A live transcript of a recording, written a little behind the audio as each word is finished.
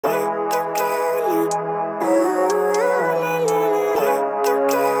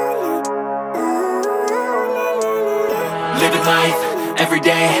every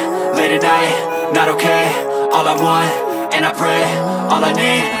day, late at night, not okay. All I want, and I pray, all I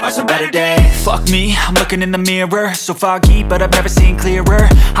need are some better days. Fuck me, I'm looking in the mirror, so foggy, but I've never seen clearer.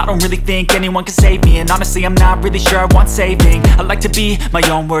 I don't really think anyone can save me, and honestly I'm not really sure I want saving. I like to be my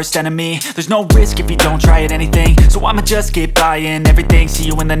own worst enemy. There's no risk if you don't try at anything, so I'ma just keep buying everything. See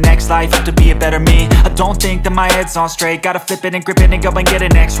you in the next life, have to be a better me. I don't think that my head's on straight, gotta flip it and grip it and go and get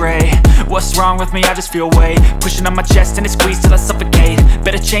an x-ray. What's wrong with me? I just feel weight pushing on my chest and it squeezes till I suffocate.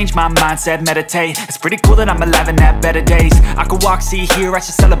 Better change my mindset, meditate. It's pretty cool that I'm alive and have better days. I could walk, see, hear, I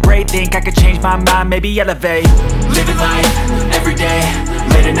should celebrate. Think I could change my mind, maybe elevate. Living life, every day,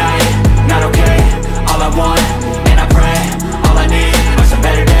 late at night, not okay. All I want, and I pray, all I need are some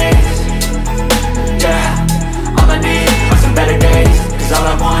better days. Yeah, all I need are some better days. Cause all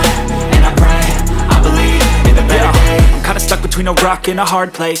I want, and I pray, I believe in the better days. I'm kinda stuck between a rock and a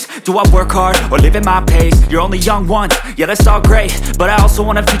hard place. Do I work hard, or live at my pace? You're only young once, yeah that's all great, but I also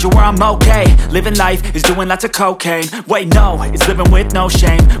want a future where I'm okay. Living life is doing lots of cocaine. Wait no, it's living with no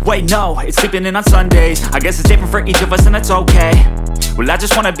shame. Wait no, it's sleeping in on Sundays. I guess it's different for each of us and that's okay. Well I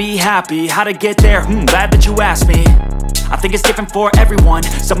just wanna be happy, how to get there? Glad that you asked me. I think it's different for everyone.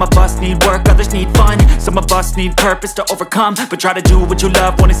 Some of us need work, others need fun. Some of us need purpose to overcome. But try to do what you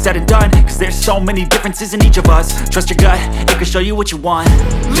love when it's said and done. Cause there's so many differences in each of us. Trust your gut, it can show you what you want.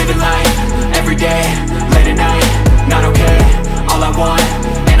 Living life, every day, late at night, not okay. All I want,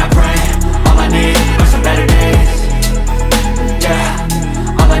 and I pray, all I need are some better days.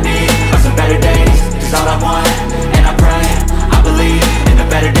 Yeah, all I need are some better days. Cause all I want, and I pray, I believe in the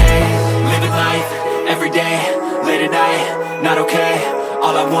better days. Living life, every day, late at night, not okay.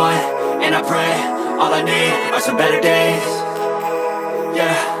 All I want, and I pray, all I need are some better days.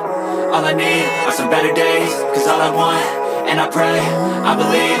 Yeah, all I need are some better days. Cause all I want, and I pray, I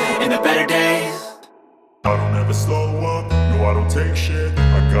believe in the better days. I don't ever slow up, no I don't take shit.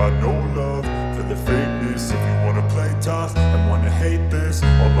 I got no love for the fakeness. If you wanna play tough and wanna hate this,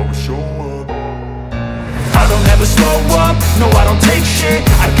 I'll always show up. I don't ever slow up, no I don't take shit.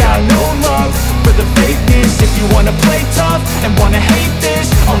 I got no love for the fakeness. If you wanna play tough and wanna hate this,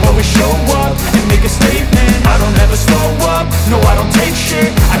 I'll always show up and make a statement. I don't ever slow up, no I don't take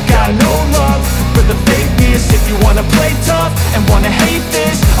shit. I got no love for the fakeness. If you wanna play tough and wanna hate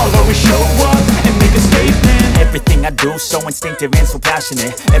this, I'll always show up and make a statement. Everything I do so instinctive and so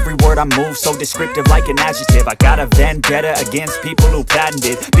passionate. Every word I move so descriptive like an adjective. I got a vendetta against people who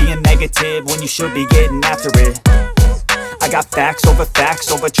patented being negative when you should be getting after it. I got facts over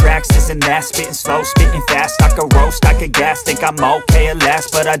tracks, this and that. Spitting slow, spitting fast. I could roast, I could gas. Think I'm okay at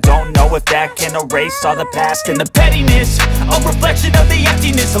last, but I don't know if that can erase all the past. And the pettiness, a reflection of the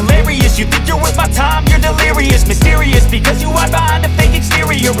emptiness. Hilarious, you think you're worth my time, you're delirious. Mysterious, because you hide behind a fake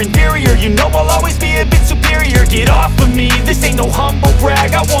exterior. Inferior, you know I'll always be a bit superior. Get off of me, this ain't no humble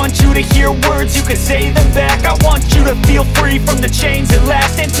brag. I want you to hear words, you can say them back. I want you to feel free from the chains at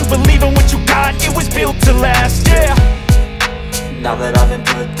last, and to believe in what you got, it was built to last, yeah. Now that I've been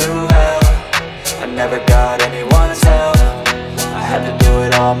put through hell, I never got anyone's help. I had to do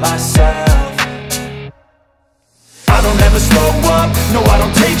it all myself. I don't ever slow up, no I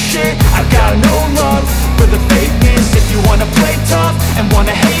don't take shit. I got no love for the fakeness. If you wanna play tough and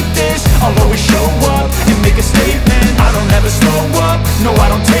wanna hate this, I'll always show up and make a statement. I don't ever slow up, no I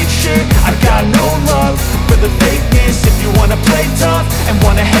don't take shit. I got no love for the fakeness. If you wanna play tough and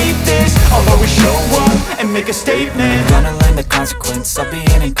wanna hate this, I'll always show up and make a statement. Gonna learn the consequence of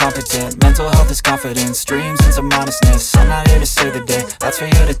being incompetent. Mental health is confidence, dreams and some honestness. I'm not here to save the day, that's for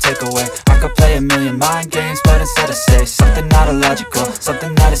you to take away. I could play a million mind games, but instead I say something not illogical,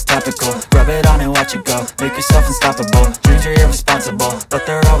 something that is topical. Rub it on and watch it go, make yourself unstoppable. Dreams are irresponsible, but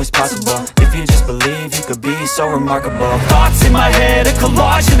they're always possible. If you just believe, you could be so remarkable. Thoughts in my head, a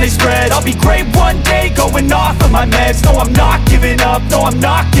collage and they spread. I'll be great one day, going off of my meds. No, I'm not giving up, no, I'm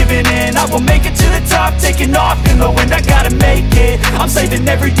not giving in. I will make it to the top, taking off in the wind. I gotta make it, I'm saving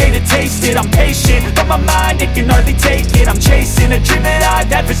every day to taste it. I'm patient, but my mind, it can hardly take it. I'm chasing a dream that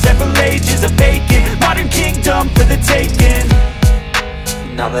I've had for several ages. A vacant, modern kingdom for the taking.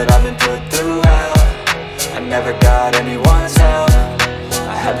 Now that I've been put through hell, I never got anyone's help.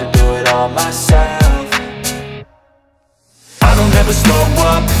 I had to do it all myself. I don't ever slow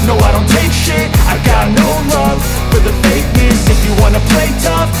up, no I don't take shit. I got no love for the fakeness. If you wanna play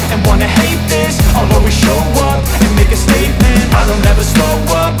tough and wanna hate this, I'll always show up and make a statement. I don't ever slow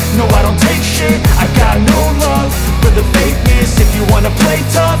up, no I don't take shit. I got no love for the fakeness. If you wanna play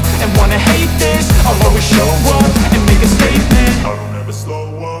tough and wanna hate this, I'll always show up and make a statement. I don't ever slow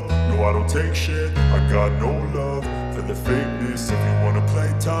up, no I don't take shit. I got no love for the fakeness. If you wanna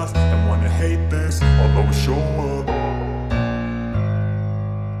play tough and wanna hate this, I'll always show up.